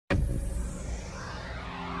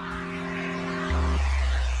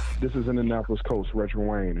This is Indianapolis coach Reggie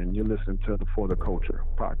Wayne, and you're listening to the For the Culture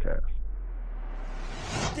podcast.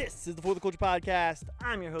 This is the For the Culture podcast.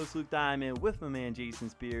 I'm your host, Luke Diamond, with my man, Jason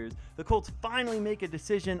Spears. The Colts finally make a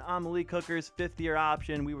decision on Malik Hooker's fifth-year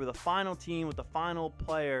option. We were the final team with the final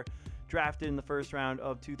player drafted in the first round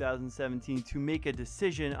of 2017 to make a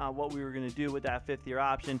decision on what we were going to do with that fifth-year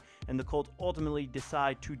option, and the Colts ultimately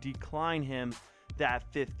decide to decline him that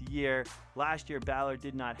fifth year. Last year, Ballard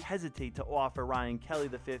did not hesitate to offer Ryan Kelly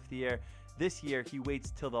the fifth year. This year, he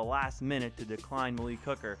waits till the last minute to decline Malik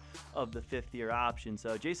Hooker of the fifth-year option.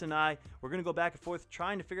 So Jason and I, we're going to go back and forth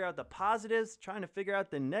trying to figure out the positives, trying to figure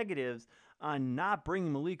out the negatives on not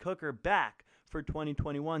bringing Malik Hooker back for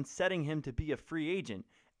 2021, setting him to be a free agent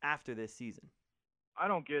after this season. I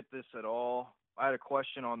don't get this at all. I had a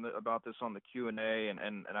question about this on the Q&A, and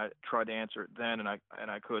I tried to answer it then, and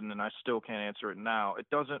I couldn't, and I still can't answer it now. It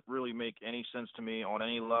doesn't really make any sense to me on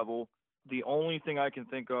any level. The only thing I can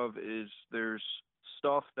think of is there's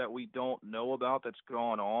stuff that we don't know about that's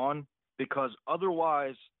gone on, because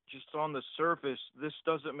otherwise, just on the surface, this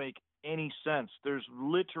doesn't make any sense. There's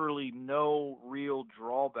literally no real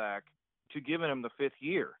drawback to giving him the fifth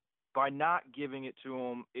year. By not giving it to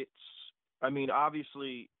him,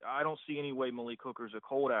 obviously, I don't see any way Malik Hooker's a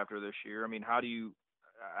Colt after this year. I mean, how do you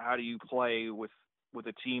play with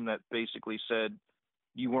a team that basically said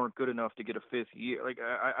you weren't good enough to get a fifth year? Like,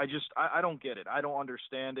 I don't get it. I don't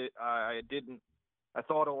understand it. I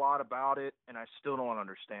thought a lot about it, and I still don't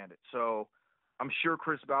understand it. So I'm sure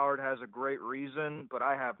Chris Ballard has a great reason, but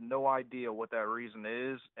I have no idea what that reason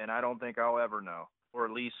is, and I don't think I'll ever know, or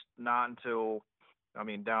at least not until,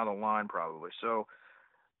 down the line probably. So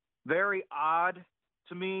very odd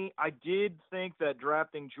to me. I did think that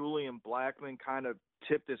drafting Julian Blackmon kind of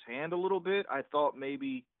tipped his hand a little bit. I thought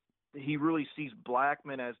maybe he really sees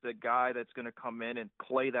Blackmon as the guy that's going to come in and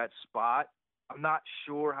play that spot. I'm not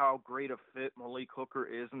sure how great a fit Malik Hooker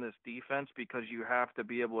is in this defense, because you have to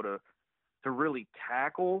be able to really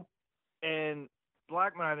tackle. And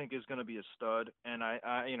Blackmon, I think, is going to be a stud, and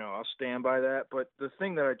I'll stand by that. But the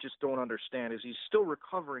thing that I just don't understand is he's still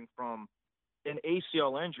recovering from an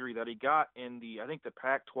ACL injury that he got in the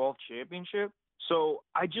Pac-12 championship. So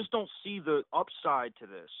I just don't see the upside to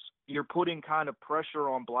this. You're putting kind of pressure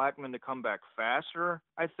on Blackmon to come back faster,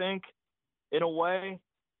 I think, in a way.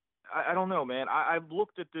 I don't know, man. I've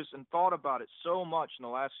looked at this and thought about it so much in the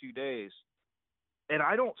last few days, and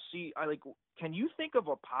I don't see can you think of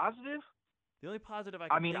a positive? The only positive I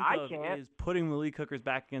can think of is putting Malik Hooker's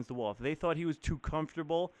back against the wall. If they thought he was too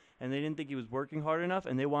comfortable and they didn't think he was working hard enough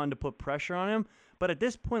and they wanted to put pressure on him. But at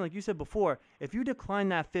this point, like you said before, if you decline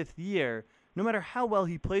that fifth year, no matter how well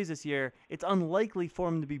he plays this year, it's unlikely for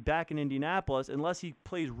him to be back in Indianapolis unless he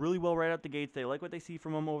plays really well right out the gates. They like what they see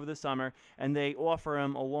from him over the summer, and they offer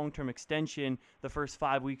him a long-term extension the first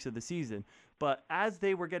 5 weeks of the season. But as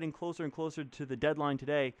they were getting closer and closer to the deadline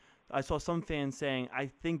today, I saw some fans saying, I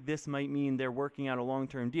think this might mean they're working out a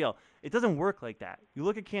long-term deal. It doesn't work like that. You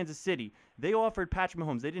look at Kansas City. They offered Patrick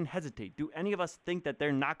Mahomes. They didn't hesitate. Do any of us think that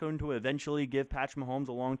they're not going to eventually give Patrick Mahomes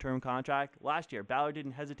a long-term contract? Last year, Ballard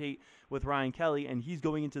didn't hesitate with Ryan Kelly, and he's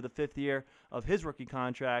going into the fifth year of his rookie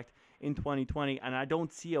contract in 2020, and I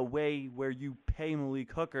don't see a way where you pay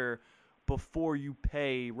Malik Hooker before you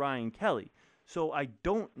pay Ryan Kelly. So I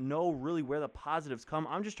don't know really where the positives come.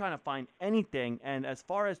 I'm just trying to find anything. And as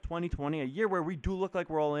far as 2020, a year where we do look like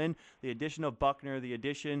we're all in, the addition of Buckner, the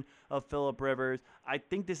addition of Phillip Rivers, I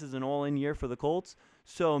think this is an all-in year for the Colts.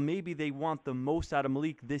 So maybe they want the most out of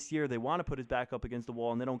Malik this year. They want to put his back up against the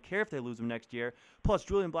wall, and they don't care if they lose him next year. Plus,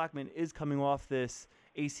 Julian Blackmon is coming off this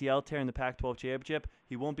ACL tear in the Pac-12 championship.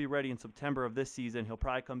 He won't be ready in September of this season. He'll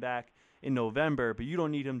probably come back in November, but you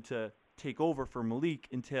don't need him to take over for Malik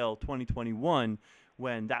until 2021,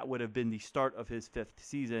 when that would have been the start of his fifth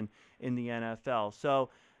season in the NFL.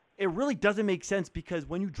 So it really doesn't make sense, because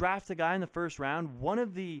when you draft a guy in the first round, one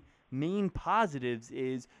of the main positives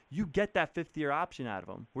is you get that fifth-year option out of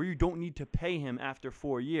him, where you don't need to pay him after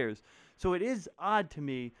 4 years. So it is odd to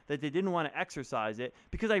me that they didn't want to exercise it,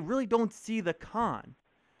 because I really don't see the con.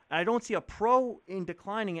 I don't see a pro in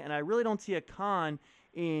declining it, and I really don't see a con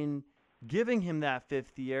in giving him that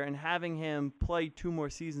fifth year and having him play 2 more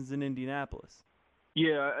seasons in Indianapolis.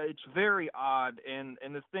 Yeah, it's very odd. And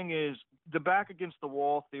the thing is, the back against the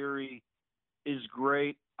wall theory is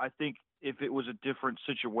great. I think if it was a different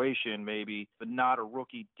situation, maybe, but not a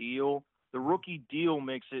rookie deal, the rookie deal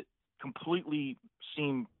makes it completely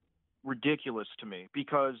seem ridiculous to me.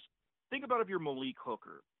 Because think about if you're Malik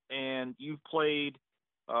Hooker and you've played,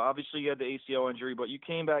 obviously you had the ACL injury, but you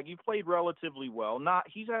came back, you played relatively well.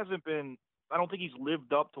 I don't think he's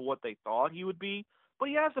lived up to what they thought he would be, but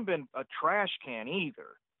he hasn't been a trash can either.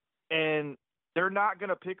 and they're not going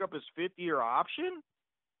to pick up his fifth-year option,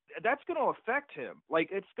 that's going to affect him. Like,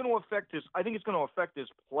 it's going to affect I think it's going to affect his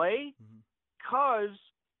play, because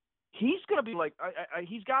he's going to be like,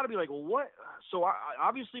 he's got to be like, well, what? So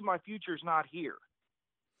obviously my future's not here.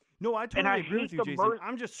 No, I totally agree with you, Jason.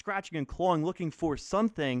 I'm just scratching and clawing, looking for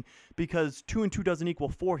something, because 2 and 2 doesn't equal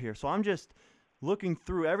 4 here. So I'm just looking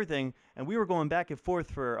through everything, and we were going back and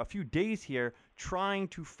forth for a few days here, trying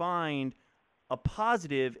to find a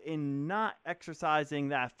positive in not exercising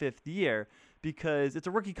that 5th year, because it's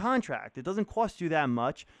a rookie contract. It doesn't cost you that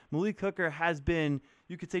much. Malik Hooker has been,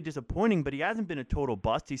 you could say, disappointing, but he hasn't been a total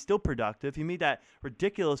bust. He's still productive. He made that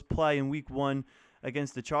ridiculous play in week 1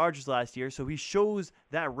 against the Chargers last year, so he shows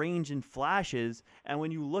that range in flashes. And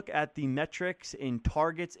when you look at the metrics in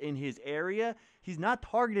targets in his area, he's not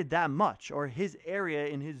targeted that much, or his area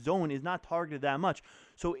in his zone is not targeted that much.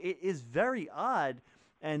 So it is very odd.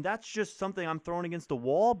 And that's just something I'm throwing against the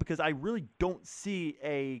wall, because I really don't see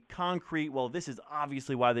a concrete, well, this is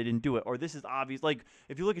obviously why they didn't do it, or this is obvious. Like,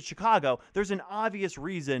 if you look at Chicago, there's an obvious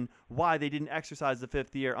reason why they didn't exercise the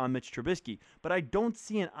 5th year on Mitch Trubisky. But I don't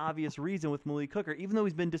see an obvious reason with Malik Hooker. Even though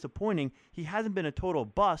he's been disappointing, he hasn't been a total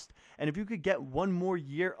bust. And if you could get one more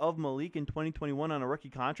year of Malik in 2021 on a rookie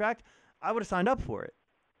contract, I would have signed up for it.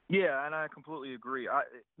 Yeah, and I completely agree.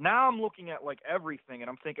 Now I'm looking at, like, everything, and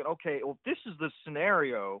I'm thinking, okay, well, if this is the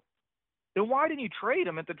scenario, then why didn't you trade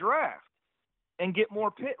him at the draft and get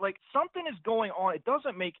more pick? Like, something is going on. It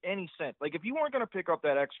doesn't make any sense. Like, if you weren't going to pick up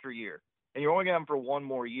that extra year and you're only going to have him for one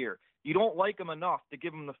more year, you don't like him enough to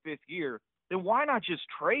give him the 5th year, then why not just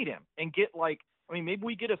trade him and get, like, I mean, maybe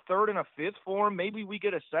we get a 3rd and a 5th for him. Maybe we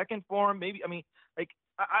get a 2nd for him. Maybe, I mean, like,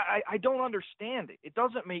 I don't understand it. It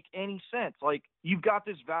doesn't make any sense. Like, you've got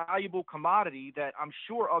this valuable commodity that I'm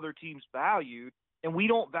sure other teams valued, and we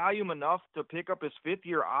don't value him enough to pick up his 5th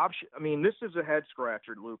year option. I mean, this is a head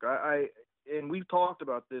scratcher, Luke. And we've talked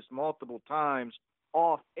about this multiple times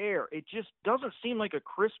off air. It just doesn't seem like a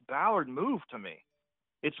Chris Ballard move to me.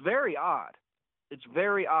 It's very odd. It's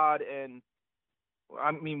very odd, and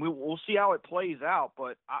I mean, we'll see how it plays out,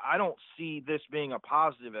 but I don't see this being a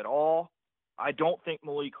positive at all. I don't think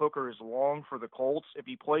Malik Hooker is long for the Colts. If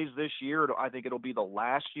he plays this year, I think it'll be the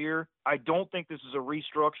last year. I don't think this is a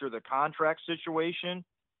restructure of the contract situation,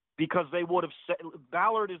 because they would have said –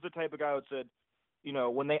 Ballard is the type of guy who said, you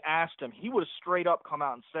know, when they asked him, he would have straight up come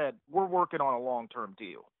out and said, we're working on a long-term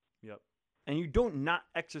deal. Yep. And you don't not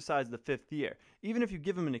exercise the 5th year. Even if you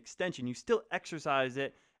give him an extension, you still exercise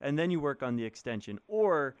it, and then you work on the extension.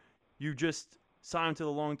 Or you just sign him to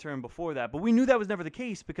the long-term before that. But we knew that was never the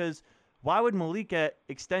case, because – why would Malik get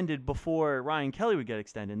extended before Ryan Kelly would get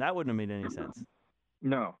extended? That wouldn't have made any sense.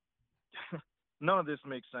 No. None of this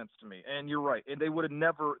makes sense to me. And you're right. And they would have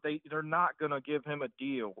never – they're not going to give him a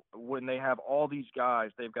deal when they have all these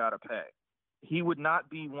guys they've got to pay. He would not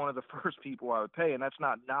be one of the first people I would pay, and that's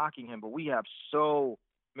not knocking him. But we have so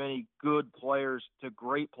many good players to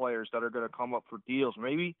great players that are going to come up for deals.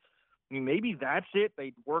 Maybe that's it.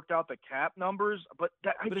 They worked out the cap numbers, but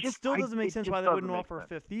it still doesn't make sense why they wouldn't offer a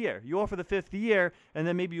 5th year. You offer the 5th year, and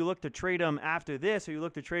then maybe you look to trade him after this, or you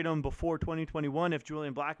look to trade him before 2021 if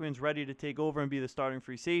Julian Blackmon's ready to take over and be the starting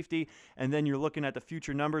free safety, and then you're looking at the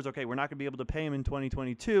future numbers. Okay, we're not going to be able to pay him in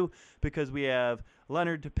 2022 because we have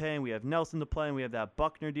Leonard to pay, and we have Nelson to play, and we have that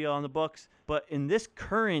Buckner deal on the books. But in this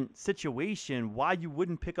current situation, why you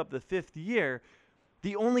wouldn't pick up the 5th year,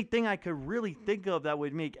 the only thing I could really think of that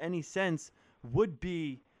would make any sense would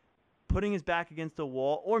be putting his back against the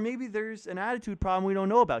wall, or maybe there's an attitude problem we don't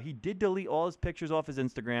know about. He did delete all his pictures off his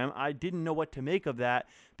Instagram. I didn't know what to make of that,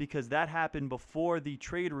 because that happened before the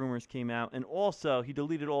trade rumors came out, and also he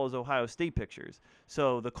deleted all his Ohio State pictures.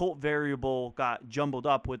 So the Colt variable got jumbled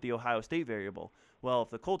up with the Ohio State variable. Well, if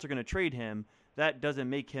the Colts are going to trade him, that doesn't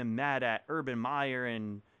make him mad at Urban Meyer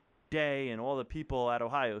and Day and all the people at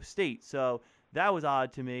Ohio State. So that was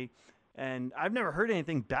odd to me, and I've never heard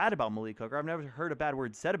anything bad about Malik Hooker. I've never heard a bad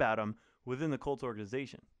word said about him within the Colts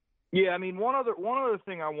organization. Yeah, I mean, one other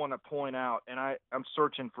thing I want to point out, and I'm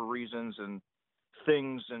searching for reasons and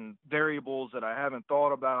things and variables that I haven't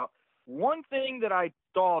thought about. One thing that I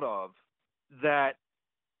thought of that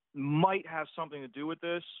might have something to do with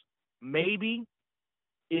this, maybe,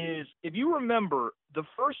 is if you remember the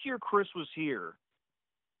first year Chris was here,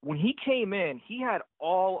 when he came in, he had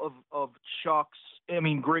all of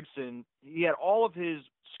Grigson, he had all of his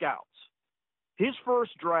scouts. His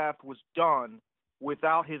first draft was done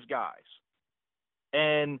without his guys.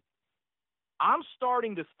 And I'm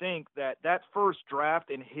starting to think that first draft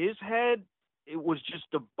in his head, it was just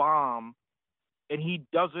a bomb, and he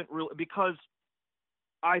doesn't really – because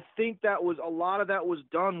I think a lot of that was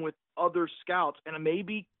done with other scouts, and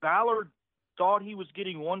maybe Ballard thought he was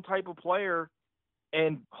getting one type of player,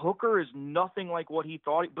 and Hooker is nothing like what he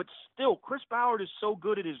thought. But still, Chris Ballard is so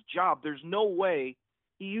good at his job. There's no way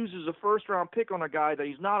he uses a first-round pick on a guy that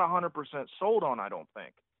he's not 100% sold on, I don't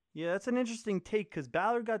think. Yeah, that's an interesting take because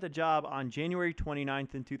Ballard got the job on January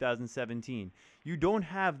 29th in 2017. You don't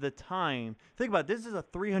have the time. Think about it, this is a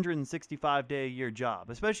 365-day-a-year job,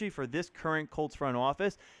 especially for this current Colts front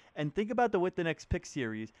office. And think about the With the Next Pick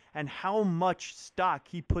series and how much stock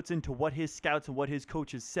he puts into what his scouts and what his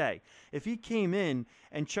coaches say. If he came in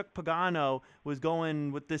and Chuck Pagano was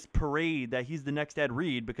going with this parade that he's the next Ed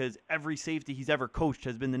Reed because every safety he's ever coached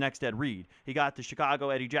has been the next Ed Reed. He got to Chicago,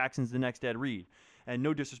 Eddie Jackson's the next Ed Reed. And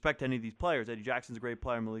no disrespect to any of these players. Eddie Jackson's a great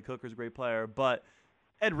player. Malik Hooker's a great player. But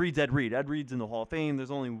Ed Reed's Ed Reed. Ed Reed's in the Hall of Fame.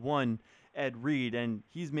 There's only one Ed Reed. And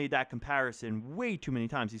he's made that comparison way too many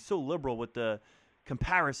times. He's so liberal with the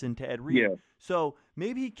comparison to Ed Reed. Yeah. So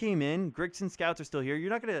maybe he came in. Grigson scouts are still here.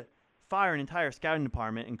 You're not going to fire an entire scouting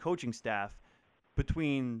department and coaching staff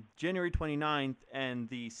between January 29th and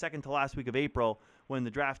the second to last week of April when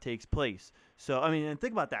the draft takes place. So, I mean, and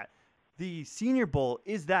think about that. The Senior Bowl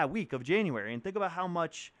is that week of January, and think about how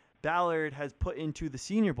much Ballard has put into the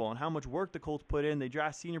Senior Bowl and how much work the Colts put in. They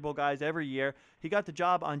draft Senior Bowl guys every year. He got the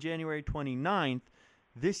job on January 29th.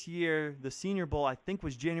 This year, the Senior Bowl, I think,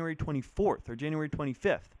 was January 24th or January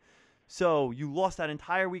 25th. So you lost that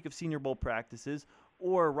entire week of Senior Bowl practices,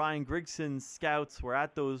 or Ryan Grigson's scouts were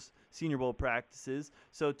at those Senior Bowl practices.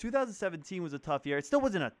 So 2017 was a tough year. It still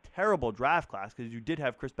wasn't a terrible draft class because you did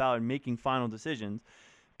have Chris Ballard making final decisions.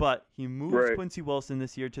 But he moves Quincy Wilson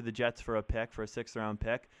this year to the Jets for a pick, for a 6th-round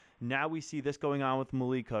pick. Now we see this going on with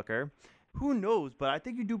Malik Hooker. Who knows? But I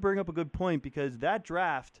think you do bring up a good point because that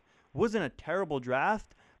draft wasn't a terrible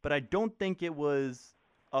draft, but I don't think it was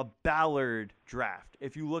a Ballard draft.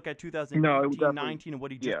 If you look at 2018-19 and what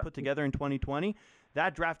he just put together in 2020,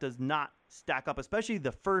 that draft does not stack up, especially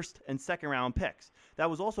the 1st and 2nd-round picks. That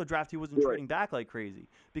was also a draft he wasn't trading back like crazy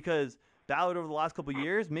because Ballard over the last couple of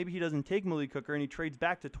years, maybe he doesn't take Malik Hooker and he trades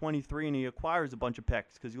back to 23 and he acquires a bunch of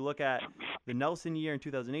picks. Because you look at the Nelson year in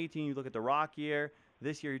 2018, you look at the Rock year.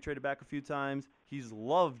 This year he traded back a few times. He's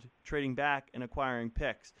loved trading back and acquiring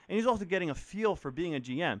picks. And he's also getting a feel for being a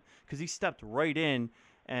GM because he stepped right in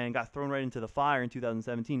and got thrown right into the fire in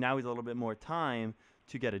 2017. Now he's a little bit more time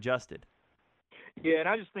to get adjusted. Yeah, and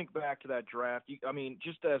I just think back to that draft. I mean,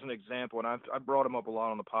 just as an example, and I brought him up a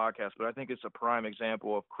lot on the podcast, but I think it's a prime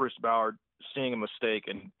example of Chris Ballard seeing a mistake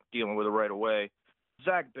and dealing with it right away.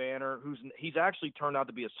 Zach Banner, he's actually turned out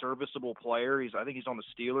to be a serviceable player. I think he's on the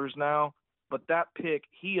Steelers now. But that pick,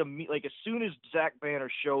 as soon as Zach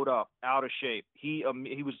Banner showed up out of shape, he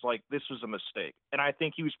was like, this was a mistake. And I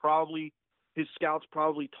think his scouts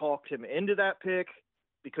probably talked him into that pick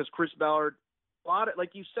because Chris Ballard, like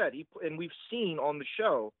you said, and we've seen on the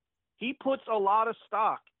show, he puts a lot of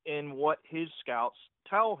stock in what his scouts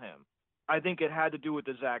tell him. I think it had to do with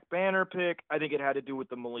the Zach Banner pick. I think it had to do with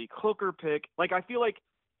the Malik Hooker pick. Like, I feel like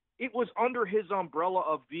it was under his umbrella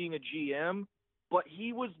of being a GM, but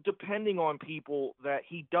he was depending on people that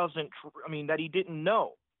he that he didn't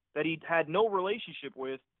know, that he had no relationship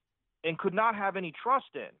with and could not have any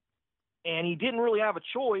trust in. And he didn't really have a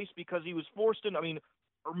choice because he was forced in. I mean,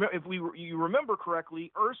 if you remember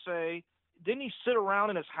correctly, Irsay, didn't he sit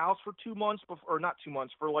around in his house for 2 months before, or not 2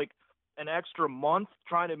 months, for like an extra month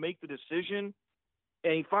trying to make the decision?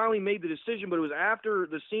 And he finally made the decision, but it was after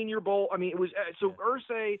the Senior Bowl. I mean, it was so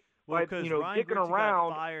Irsay, Ryan dicking got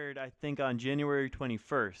around. fired, I think, on January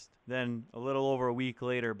 21st. Then a little over a week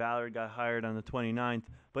later, Ballard got hired on the 29th.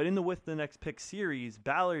 But in the With the Next Pick series,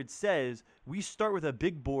 Ballard says we start with a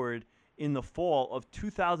big board in the fall of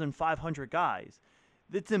 2,500 guys.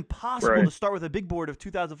 It's impossible to start with a big board of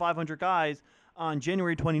 2,500 guys on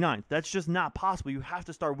January 29th. That's just not possible. You have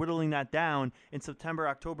to start whittling that down in September,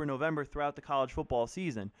 October, November throughout the college football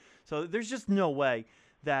season. So there's just no way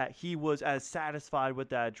that he was as satisfied with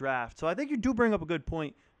that draft. So I think you do bring up a good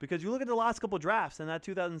point because you look at the last couple drafts and that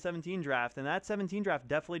 2017 draft, and that 17 draft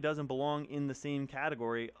definitely doesn't belong in the same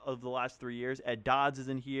category of the last 3 years. Ed Dodds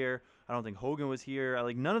isn't here. I don't think Hogan was here.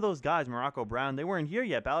 Like, none of those guys, Morocco Brown, they weren't here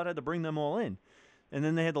yet. Ballard had to bring them all in. And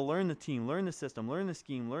then they had to learn the team, learn the system, learn the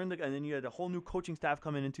scheme, and then you had a whole new coaching staff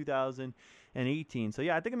come in 2018. So,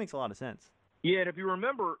 yeah, I think it makes a lot of sense. Yeah, and if you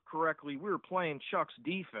remember correctly, we were playing Chuck's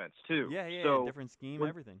defense too. Yeah, so, different scheme,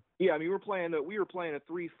 everything. Yeah, I mean, we were playing a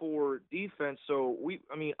 3-4 defense. So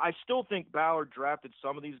I still think Ballard drafted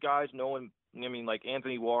some of these guys knowing, like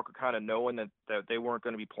Anthony Walker, kind of knowing that they weren't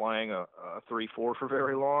going to be playing a 3-4 for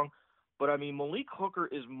very long. But I mean, Malik Hooker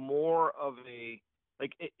is more of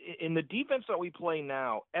Like, in the defense that we play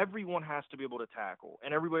now, everyone has to be able to tackle,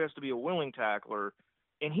 and everybody has to be a willing tackler,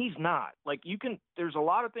 and he's not. Like, there's a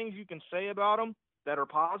lot of things you can say about him that are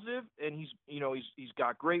positive, and he's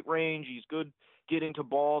got great range, he's good getting to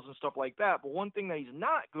balls and stuff like that. But one thing that he's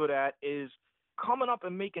not good at is coming up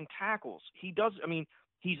and making tackles.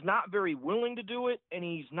 He's not very willing to do it, and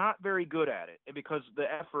he's not very good at it because the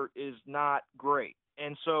effort is not great.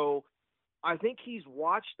 And so I think he's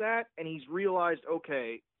watched that, and he's realized,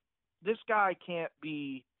 okay, this guy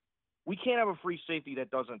we can't have a free safety that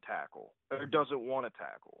doesn't tackle or doesn't want to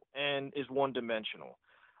tackle and is one-dimensional.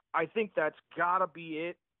 I think that's got to be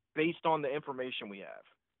it based on the information we have.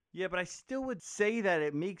 Yeah, but I still would say that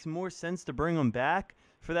it makes more sense to bring him back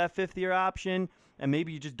for that fifth-year option, and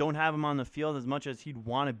maybe you just don't have him on the field as much as he'd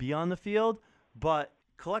want to be on the field. But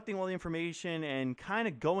collecting all the information and kind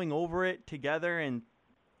of going over it together and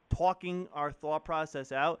talking our thought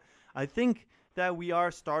process out, I think that we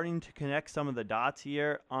are starting to connect some of the dots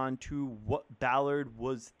here onto what Ballard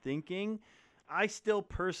was thinking. I still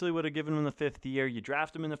personally would have given him the fifth year. You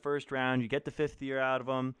draft him in the first round, you get the fifth year out of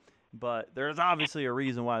him. But there's obviously a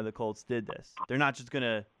reason why the Colts did this. They're not just going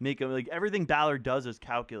to make him, like, everything Ballard does is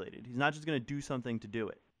calculated. He's not just going to do something to do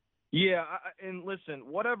it. Yeah, and listen,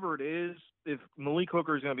 whatever it is, if Malik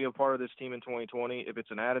Hooker is going to be a part of this team in 2020, if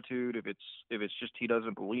it's an attitude, if it's just he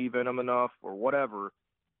doesn't believe in him enough or whatever,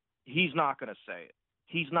 he's not going to say it.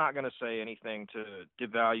 He's not going to say anything to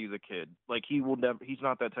devalue the kid. Like, he's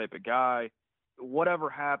not that type of guy. Whatever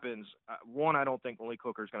happens, one, I don't think Malik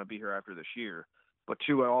Hooker is going to be here after this year. But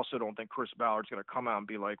two, I also don't think Chris Ballard's going to come out and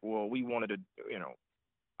be like, well, we wanted to,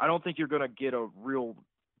 I don't think you're going to get a real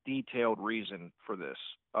detailed reason for this.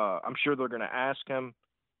 I'm sure they're going to ask him,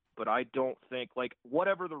 but I don't think, like,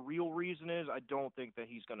 whatever the real reason is, I don't think that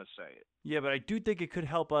he's going to say it. Yeah, but I do think it could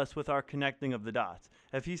help us with our connecting of the dots.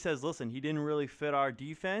 If he says, listen, he didn't really fit our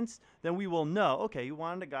defense, then we will know, okay, he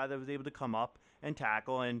wanted a guy that was able to come up and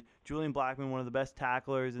tackle, and Julian Blackmon, one of the best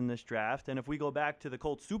tacklers in this draft. And if we go back to the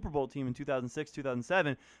Colts Super Bowl team in 2006,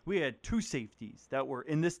 2007, we had two safeties that were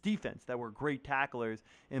in this defense that were great tacklers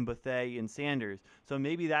in Bethea and Sanders. So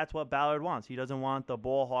maybe that's what Ballard wants. He doesn't want the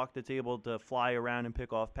ball hawk that's able to fly around and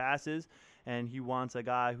pick off passes, and he wants a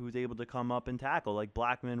guy who's able to come up and tackle, like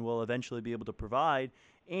Blackmon will eventually be able to provide.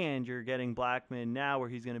 And you're getting Blackmon now where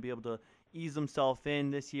he's going to be able to ease himself in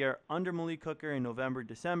this year under Malik Hooker in November,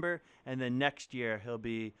 December, and then next year he'll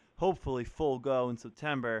be hopefully full go in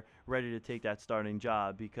September, ready to take that starting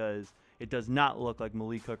job, because it does not look like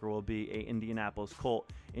Malik Hooker will be an Indianapolis Colt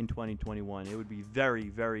in 2021. It would be very,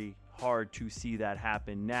 very hard to see that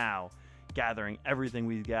happen now, gathering everything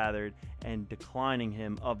we've gathered and declining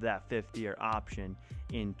him of that fifth-year option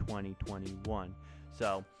in 2021.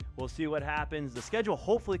 So we'll see what happens. The schedule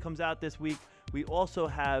hopefully comes out this week. We also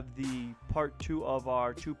have the part 2 of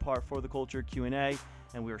our 2-part For the Culture Q&A,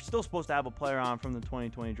 and we are still supposed to have a player on from the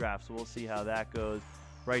 2020 draft, so we'll see how that goes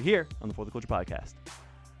right here on the For the Culture podcast.